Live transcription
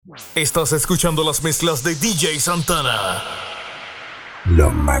Estás escuchando las mezclas de DJ Santana. Lo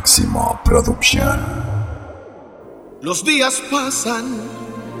máximo producción. Los días pasan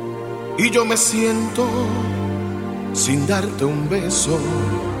y yo me siento sin darte un beso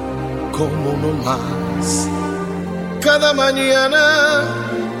como uno más. Cada mañana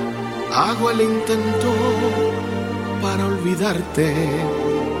hago el intento para olvidarte,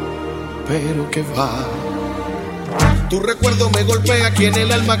 pero que va. Tu recuerdo me golpea aquí en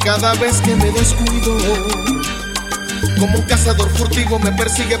el alma cada vez que me descuido. Como un cazador furtivo me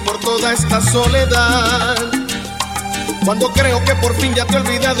persigue por toda esta soledad. Cuando creo que por fin ya te he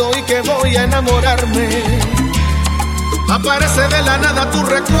olvidado y que voy a enamorarme, aparece de la nada tu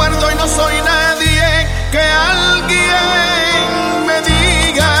recuerdo y no soy nadie. Que alguien me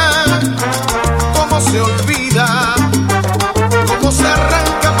diga cómo se olvida, cómo se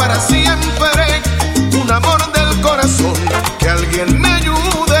arranca para siempre un amor del corazón. Que alguien me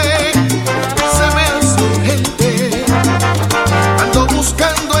ayude, se me hace urgente. Ando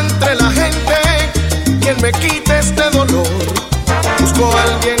buscando entre la gente quien me quite este dolor. Busco a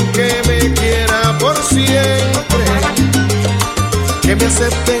alguien que me quiera por siempre, que me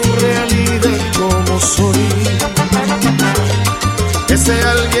acepte en realidad como soy. Ese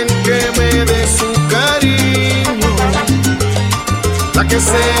alguien que me dé su cariño, la que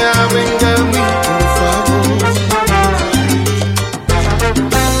sea, venga a mí, por favor.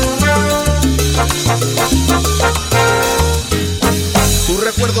 Tu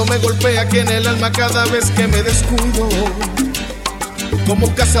recuerdo me golpea aquí en el alma cada vez que me descuido. Como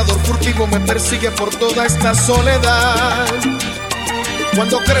un cazador furtivo me persigue por toda esta soledad.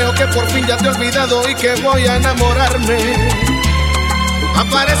 Cuando creo que por fin ya te he olvidado y que voy a enamorarme,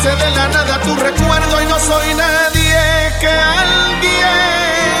 aparece de la nada tu recuerdo y no soy nadie. Que alguien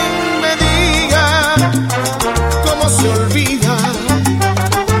me diga cómo se olvida,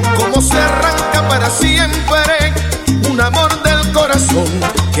 cómo se arranca para siempre un amor del corazón.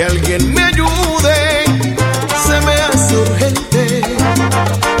 Que alguien me ayude, se me hace urgente.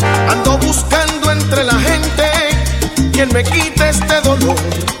 Ando buscando entre la gente quien me quite este dolor.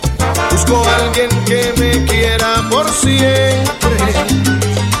 Busco a alguien que me quiera por siempre,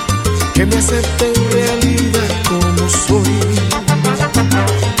 que me acepte en realidad como soy.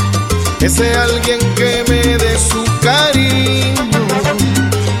 Ese alguien que me dé su cariño,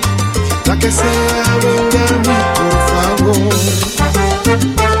 la que sea, venga a mí, por favor.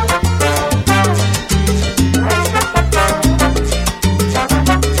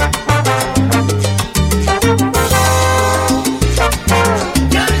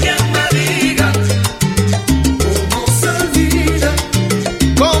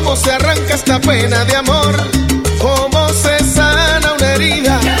 Se arranca esta pena de amor, cómo se sana una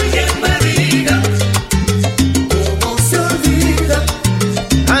herida. Que alguien me diga cómo se olvida.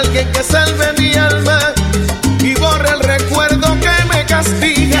 Alguien que salve mi alma y borre el recuerdo que me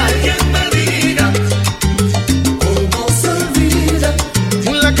castiga. Que alguien me diga cómo se olvida.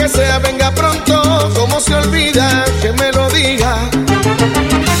 La que sea, venga pronto, cómo se olvida, que me lo diga.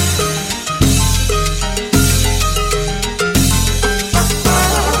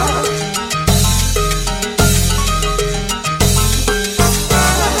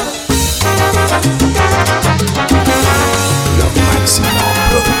 Lo máximo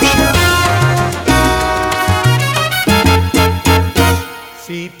producción.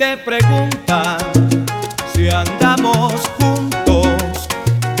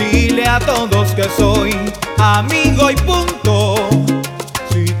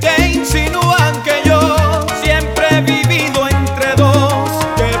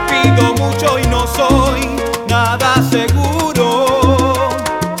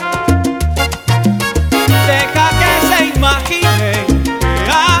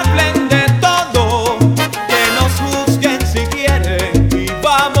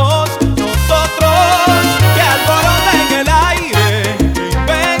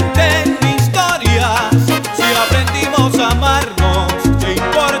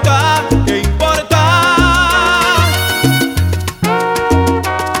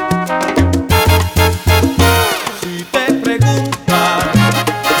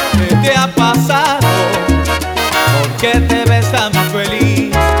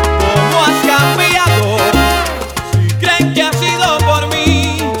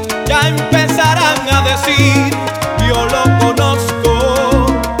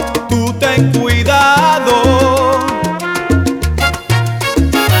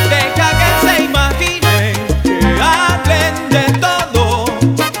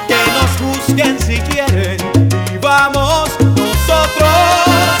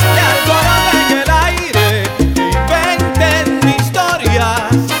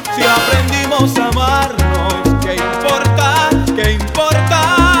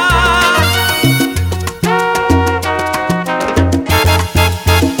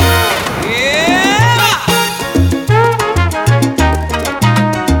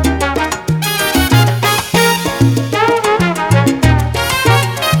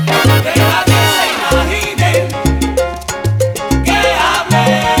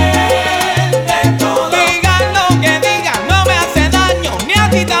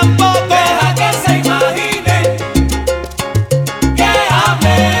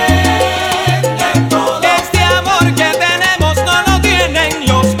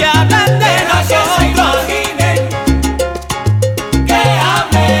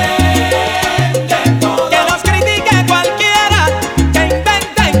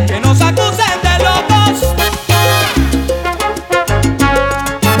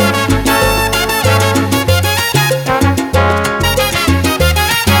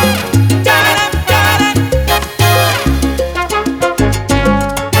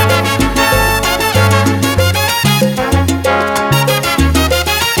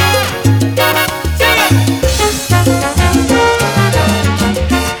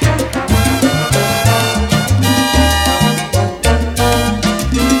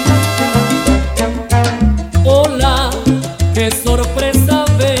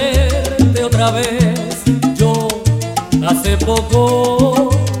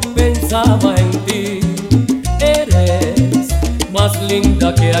 pensaba en ti. Eres más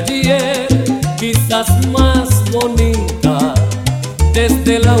linda que ayer, quizás más bonita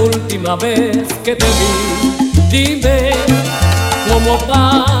desde la última vez que te vi. Dime, ¿cómo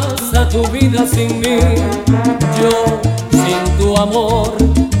pasa tu vida sin mí? Yo sin tu amor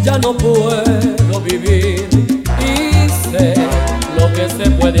ya no puedo vivir. Y sé lo que se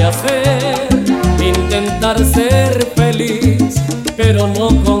puede hacer, intentar ser feliz, pero no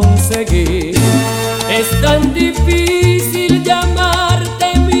conseguir. Es tan difícil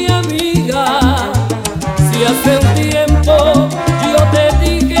llamarte mi amiga, si hace un tiempo yo te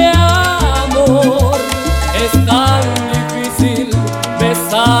dije amor. Es tan difícil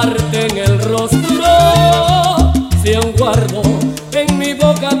besarte en el rostro, si aún guardo en mi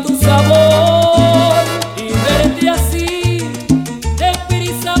boca tu sabor. Y verte así,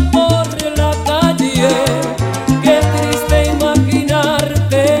 deprisa por la calle, qué triste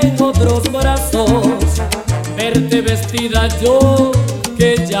imaginarte en otros brazos. Verte vestida yo,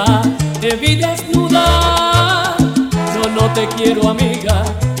 que ya te vi desnuda. Yo no te quiero amiga,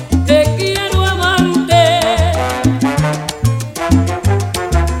 te quiero amante.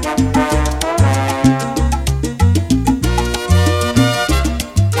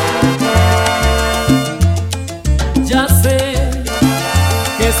 Ya sé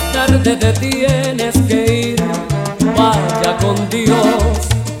que es tarde, te tienes que ir. Vaya con Dios,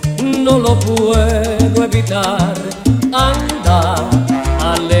 no lo puedo evitar. Anda,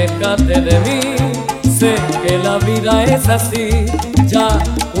 aléjate de mí. Sé que la vida es así, ya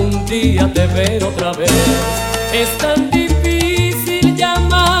un día te veo otra vez. Es tan difícil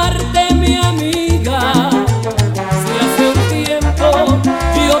llamarte mi amiga, si hace un tiempo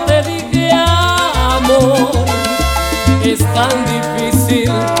yo te dije amor. Es tan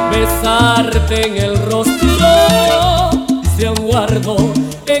difícil besarte en el rostro, si aún guardo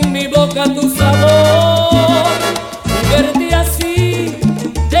en mi boca tu sabor. Y verte así,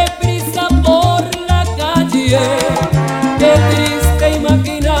 deprisa por la calle, qué triste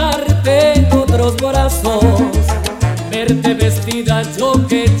imaginarte en otros brazos. Verte vestida yo,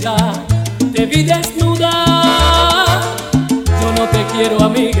 que ya te vi desnuda. Yo no te quiero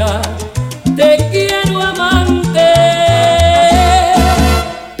amiga, te quiero amante.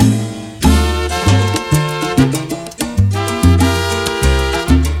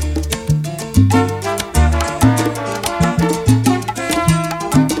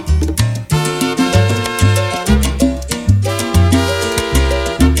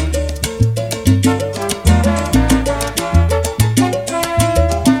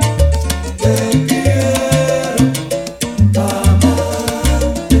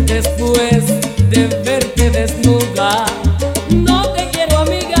 Después de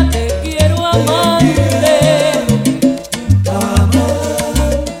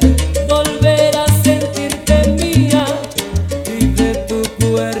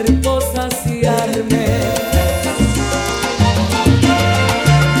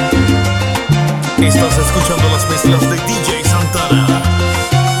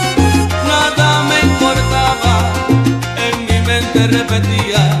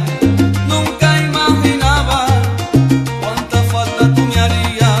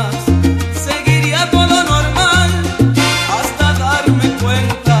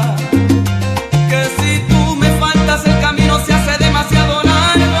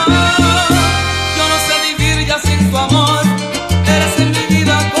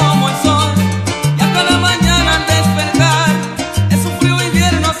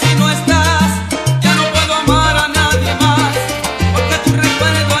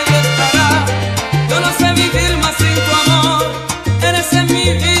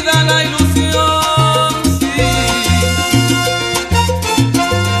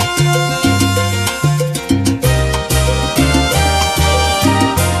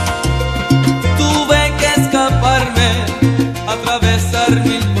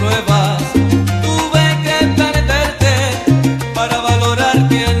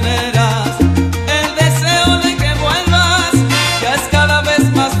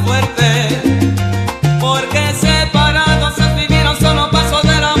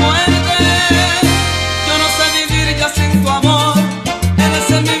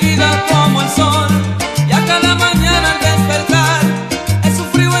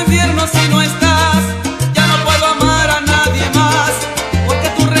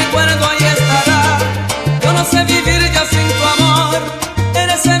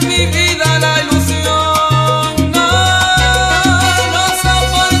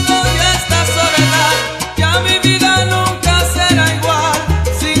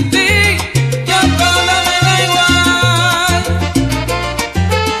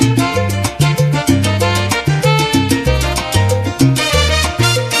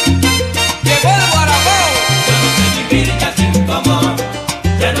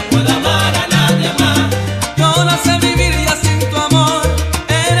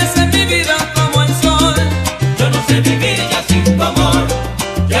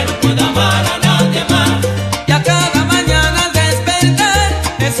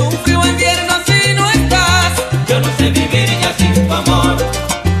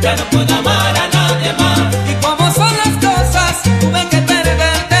ya no puedo amar a nadie más. Y como son las cosas, tuve que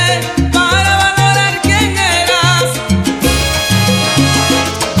perderte para valorar quién eras.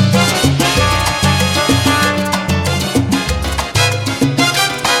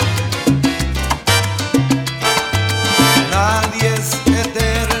 Nadie es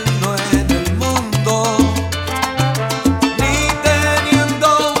eterno en el mundo, ni teniendo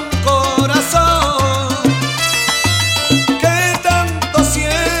un corazón que tanto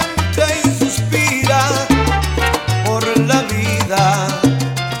siente y suspira por la vida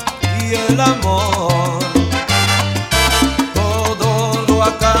y el amor. Todo lo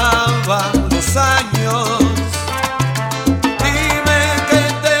acaban los años. Dime que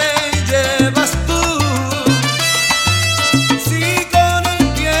te llevas tú. Si con el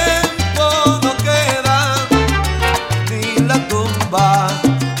tiempo no queda ni la tumba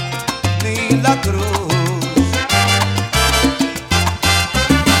ni la cruz.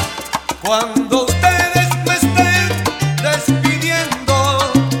 Cuando ustedes me estén despidiendo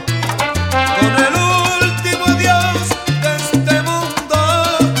con el último adiós de este mundo,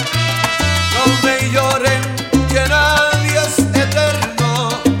 no me lloren que nadie es eterno,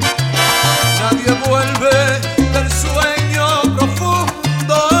 nadie vuelve del sueño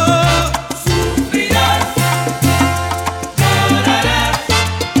profundo. Sufrirás, llorarás,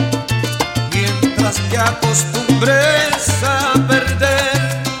 Mientras te acostumbres a perder,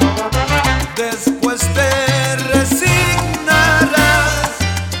 después te resignarás.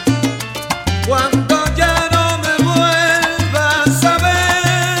 Cuando ya no me vuelvas a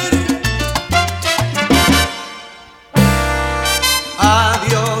ver,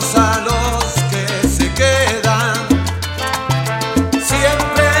 adiós a los que se quedan.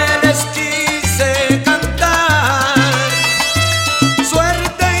 Siempre les quise cantar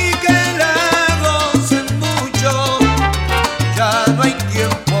suerte y que la gocen mucho. Ya no hay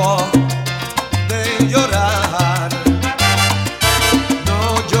tiempo